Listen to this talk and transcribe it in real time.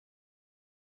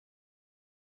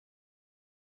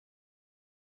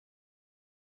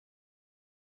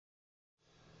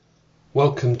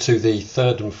Welcome to the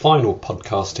third and final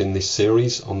podcast in this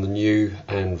series on the new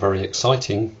and very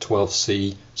exciting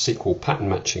 12C SQL pattern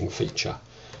matching feature.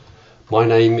 My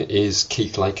name is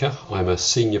Keith Laker. I'm a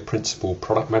Senior Principal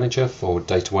Product Manager for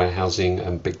Data Warehousing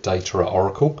and Big Data at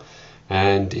Oracle.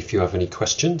 And if you have any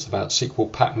questions about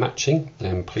SQL pattern matching,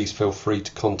 then please feel free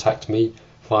to contact me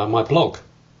via my blog.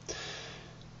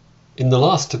 In the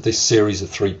last of this series of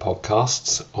 3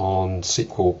 podcasts on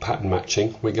SQL pattern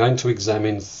matching, we're going to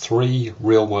examine 3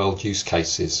 real-world use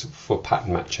cases for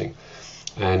pattern matching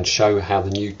and show how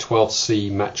the new 12C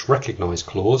match recognize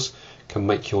clause can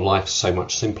make your life so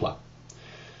much simpler.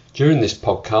 During this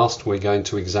podcast, we're going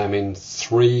to examine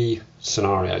 3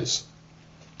 scenarios.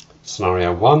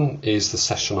 Scenario 1 is the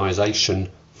sessionization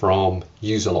from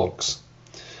user logs.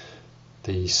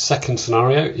 The second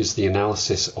scenario is the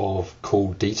analysis of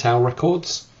call detail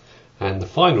records, and the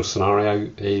final scenario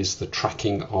is the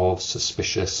tracking of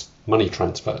suspicious money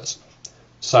transfers.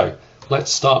 So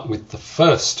let's start with the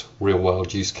first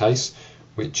real-world use case,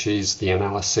 which is the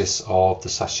analysis of the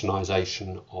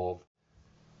sessionization of.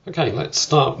 Okay, let's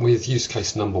start with use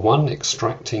case number 1,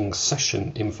 extracting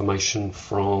session information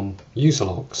from user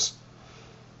logs.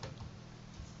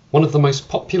 One of the most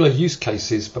popular use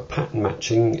cases for pattern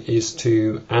matching is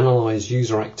to analyze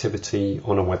user activity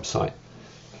on a website.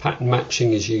 Pattern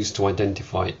matching is used to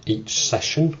identify each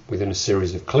session within a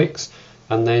series of clicks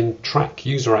and then track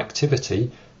user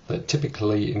activity that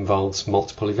typically involves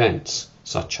multiple events,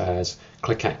 such as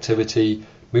click activity,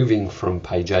 moving from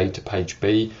page A to page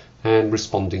B, and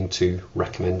responding to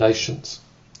recommendations.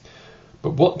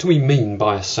 But what do we mean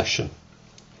by a session?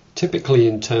 Typically,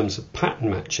 in terms of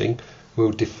pattern matching,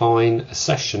 we'll define a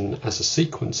session as a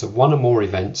sequence of one or more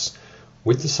events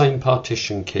with the same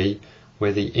partition key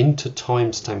where the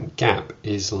inter-timestamp gap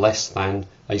is less than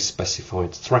a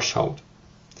specified threshold.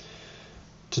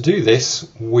 To do this,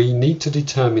 we need to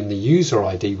determine the user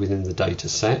ID within the data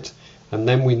set, and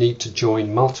then we need to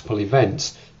join multiple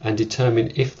events and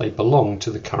determine if they belong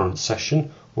to the current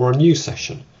session or a new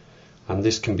session. And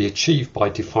this can be achieved by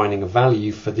defining a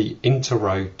value for the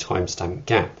inter-row timestamp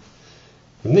gap.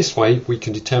 In this way, we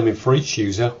can determine for each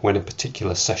user when a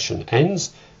particular session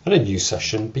ends and a new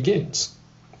session begins.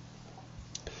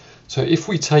 So if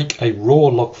we take a raw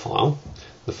log file,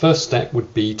 the first step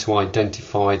would be to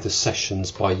identify the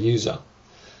sessions by user.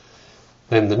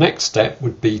 Then the next step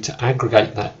would be to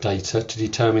aggregate that data to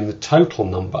determine the total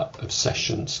number of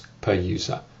sessions per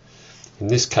user. In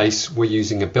this case, we're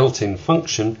using a built-in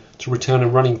function to return a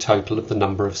running total of the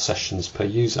number of sessions per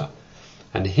user.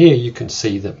 And here you can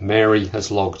see that Mary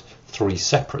has logged 3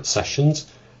 separate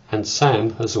sessions and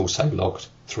Sam has also logged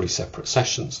 3 separate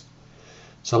sessions.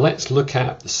 So let's look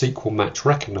at the SQL match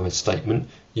recognize statement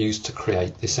used to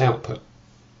create this output.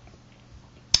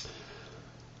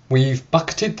 We've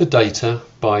bucketed the data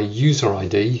by user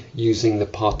ID using the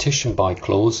partition by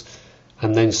clause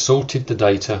and then sorted the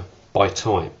data by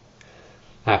time.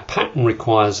 Our pattern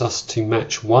requires us to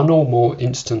match one or more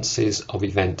instances of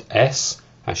event S,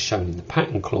 as shown in the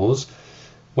pattern clause,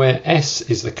 where S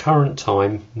is the current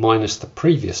time minus the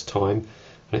previous time,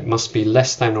 and it must be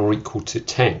less than or equal to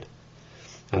 10.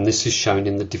 And this is shown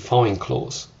in the define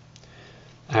clause.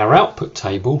 Our output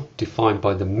table, defined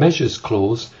by the measures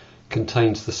clause,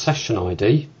 contains the session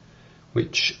ID,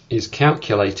 which is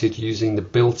calculated using the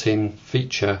built-in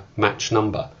feature match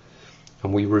number.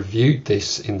 And we reviewed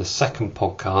this in the second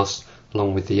podcast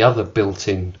along with the other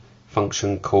built-in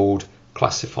function called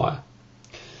classifier.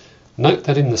 Note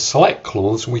that in the select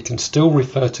clause we can still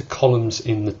refer to columns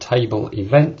in the table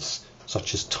events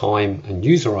such as time and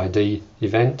user ID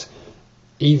event,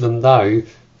 even though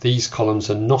these columns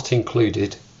are not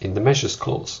included in the measures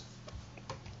clause.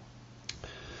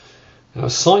 Now,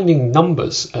 assigning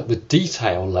numbers at the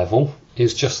detail level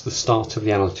is just the start of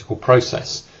the analytical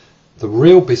process. The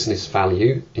real business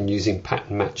value in using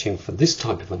pattern matching for this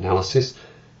type of analysis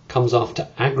comes after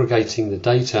aggregating the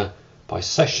data by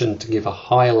session to give a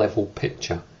higher level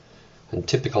picture, and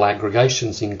typical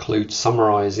aggregations include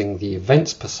summarizing the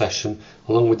events per session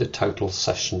along with the total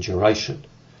session duration.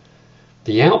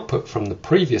 The output from the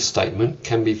previous statement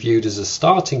can be viewed as a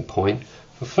starting point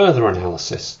for further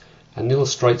analysis and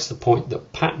illustrates the point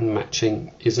that pattern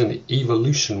matching is an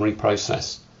evolutionary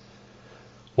process.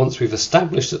 Once we've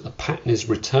established that the pattern is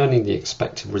returning the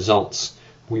expected results,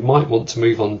 we might want to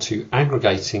move on to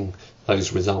aggregating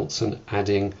those results and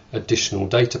adding additional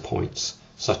data points,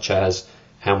 such as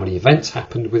how many events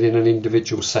happened within an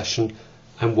individual session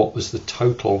and what was the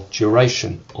total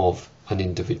duration of an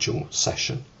individual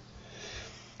session.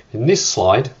 In this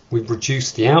slide, we've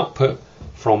reduced the output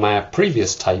from our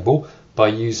previous table by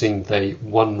using the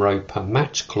one row per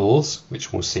match clause,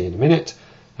 which we'll see in a minute,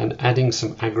 and adding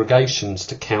some aggregations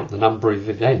to count the number of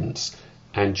events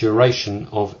and duration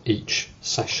of each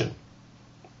session.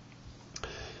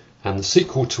 And the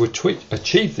SQL to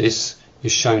achieve this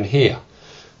is shown here,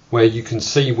 where you can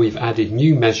see we've added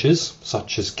new measures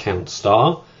such as count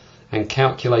star and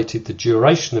calculated the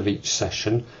duration of each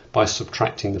session by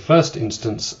subtracting the first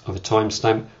instance of a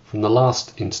timestamp from the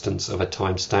last instance of a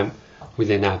timestamp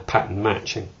within our pattern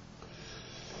matching.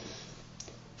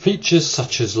 Features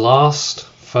such as last,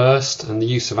 first, and the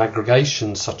use of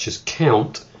aggregation such as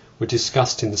count were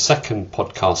discussed in the second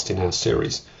podcast in our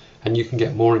series, and you can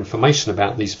get more information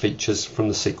about these features from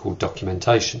the SQL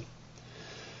documentation.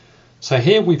 So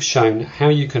here we've shown how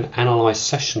you can analyse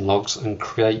session logs and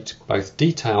create both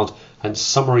detailed and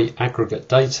summary aggregate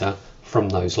data from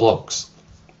those logs.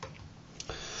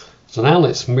 So now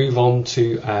let's move on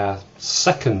to our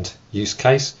second use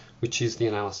case, which is the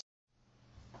analysis.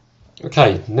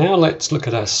 Okay, now let's look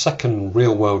at our second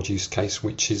real-world use case,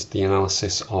 which is the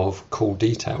analysis of call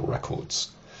detail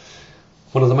records.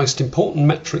 One of the most important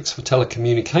metrics for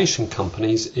telecommunication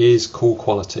companies is call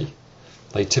quality.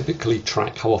 They typically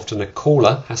track how often a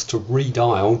caller has to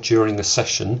redial during a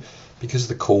session because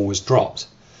the call was dropped.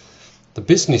 The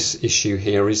business issue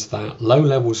here is that low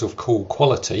levels of call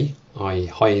quality, i.e.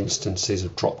 high instances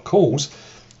of dropped calls,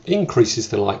 increases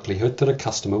the likelihood that a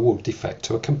customer will defect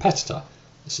to a competitor.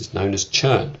 This is known as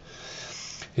churn.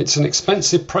 It's an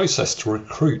expensive process to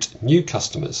recruit new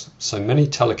customers, so many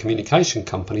telecommunication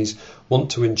companies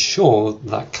want to ensure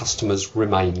that customers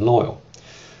remain loyal.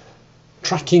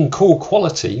 Tracking call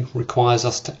quality requires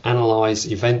us to analyse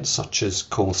events such as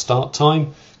call start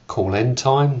time, call end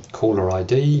time, caller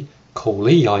ID,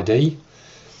 callee ID.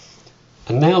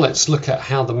 And now let's look at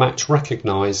how the match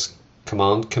recognise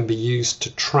command can be used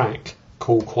to track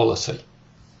call quality.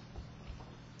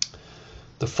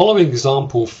 The following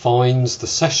example finds the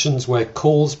sessions where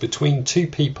calls between two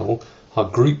people are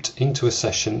grouped into a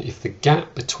session if the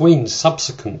gap between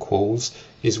subsequent calls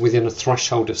is within a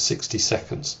threshold of 60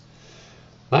 seconds.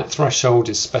 That threshold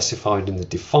is specified in the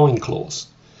define clause.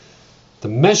 The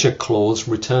measure clause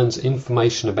returns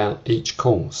information about each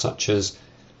call, such as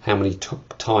how many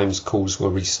times calls were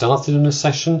restarted in a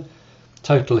session,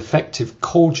 total effective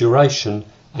call duration,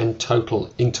 and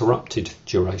total interrupted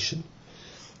duration.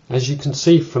 As you can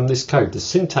see from this code, the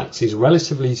syntax is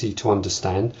relatively easy to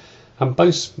understand, and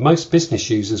most business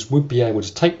users would be able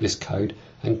to take this code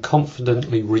and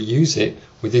confidently reuse it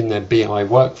within their BI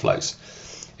workflows,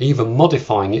 even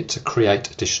modifying it to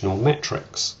create additional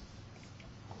metrics.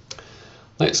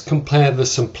 Let's compare the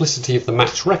simplicity of the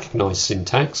match recognize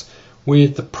syntax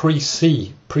with the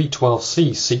pre-12c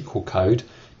SQL code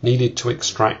needed to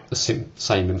extract the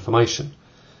same information.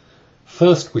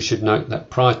 First, we should note that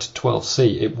prior to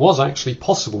 12c, it was actually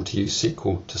possible to use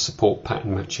SQL to support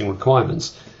pattern matching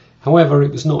requirements. However,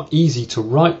 it was not easy to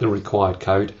write the required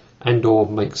code and/or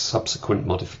make subsequent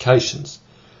modifications.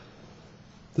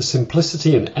 The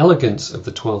simplicity and elegance of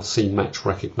the 12c match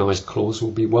recognized clause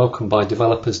will be welcomed by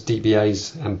developers,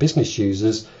 DBAs, and business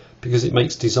users because it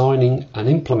makes designing and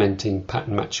implementing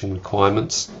pattern matching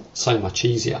requirements so much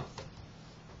easier.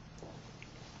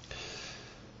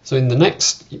 So in the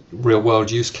next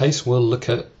real-world use case, we'll look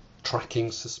at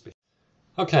tracking suspicious.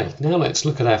 Okay, now let's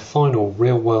look at our final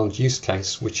real-world use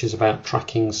case, which is about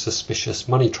tracking suspicious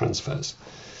money transfers.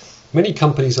 Many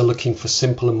companies are looking for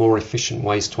simple and more efficient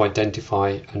ways to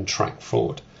identify and track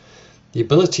fraud. The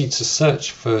ability to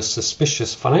search for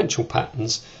suspicious financial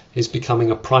patterns is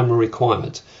becoming a primary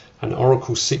requirement, and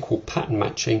Oracle SQL pattern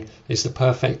matching is the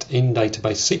perfect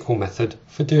in-database SQL method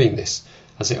for doing this,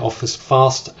 as it offers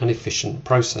fast and efficient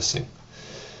processing.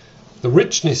 The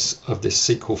richness of this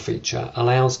SQL feature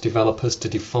allows developers to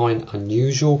define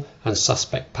unusual and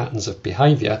suspect patterns of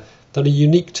behaviour that are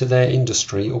unique to their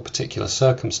industry or particular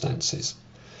circumstances.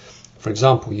 For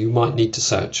example, you might need to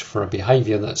search for a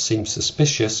behaviour that seems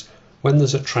suspicious when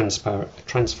there's a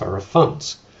transfer of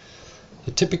funds.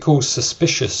 A typical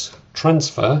suspicious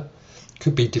transfer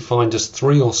could be defined as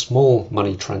 3 or small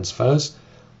money transfers,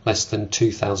 less than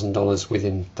 $2,000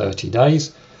 within 30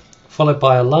 days, followed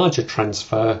by a larger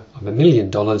transfer of $1 million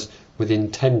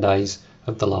within 10 days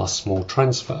of the last small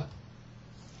transfer.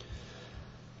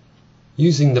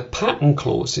 Using the pattern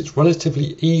clause, it's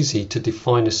relatively easy to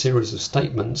define a series of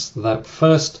statements that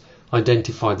first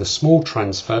identify the small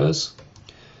transfers,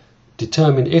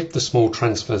 determine if the small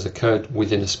transfers occurred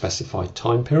within a specified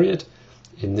time period,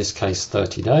 in this case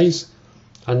 30 days,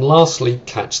 and lastly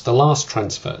catch the last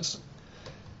transfers,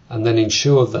 and then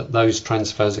ensure that those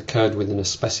transfers occurred within a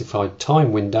specified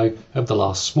time window of the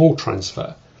last small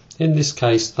transfer, In this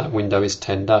case, that window is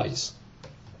 10 days.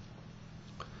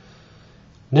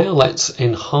 Now let's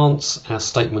enhance our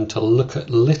statement to look a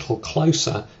little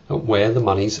closer at where the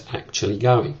money's actually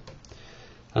going.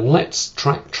 And let's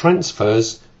track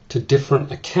transfers to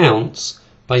different accounts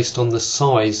based on the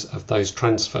size of those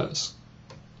transfers.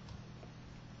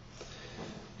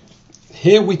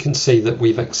 Here we can see that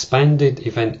we've expanded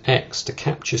event X to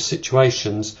capture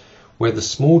situations where the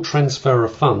small transfer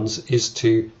of funds is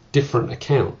to different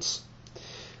accounts,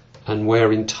 and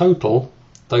where in total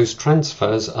those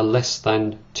transfers are less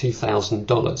than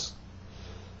 $2,000.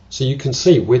 So you can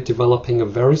see we're developing a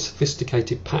very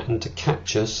sophisticated pattern to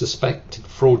capture suspected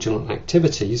fraudulent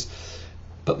activities,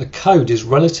 but the code is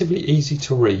relatively easy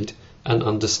to read and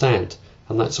understand,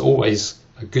 and that's always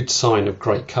a good sign of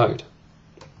great code.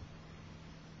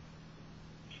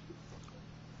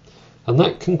 And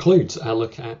that concludes our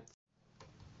look at.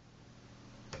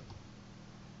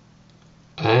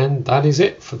 And that is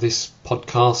it for this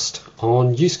podcast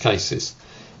on use cases.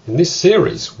 In this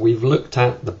series, we've looked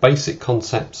at the basic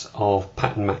concepts of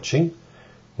pattern matching.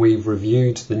 We've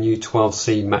reviewed the new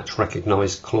 12c match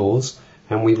recognized clause,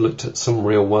 and we've looked at some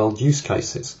real-world use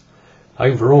cases.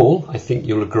 Overall, I think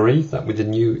you'll agree that with the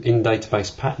new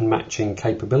in-database pattern matching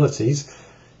capabilities,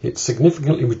 it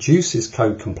significantly reduces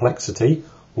code complexity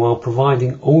while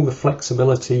providing all the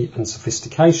flexibility and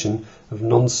sophistication of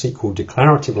non-SQL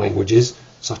declarative languages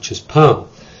such as Perl.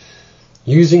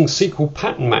 Using SQL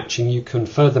pattern matching, you can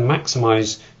further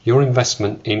maximize your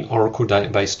investment in Oracle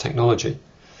database technology.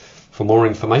 For more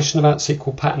information about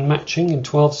SQL pattern matching in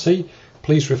 12c,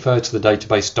 please refer to the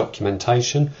database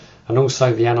documentation and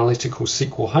also the Analytical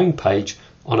SQL homepage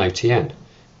on OTN,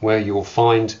 where you will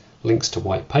find links to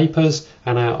white papers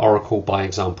and our Oracle by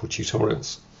example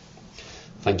tutorials.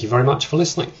 Thank you very much for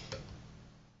listening.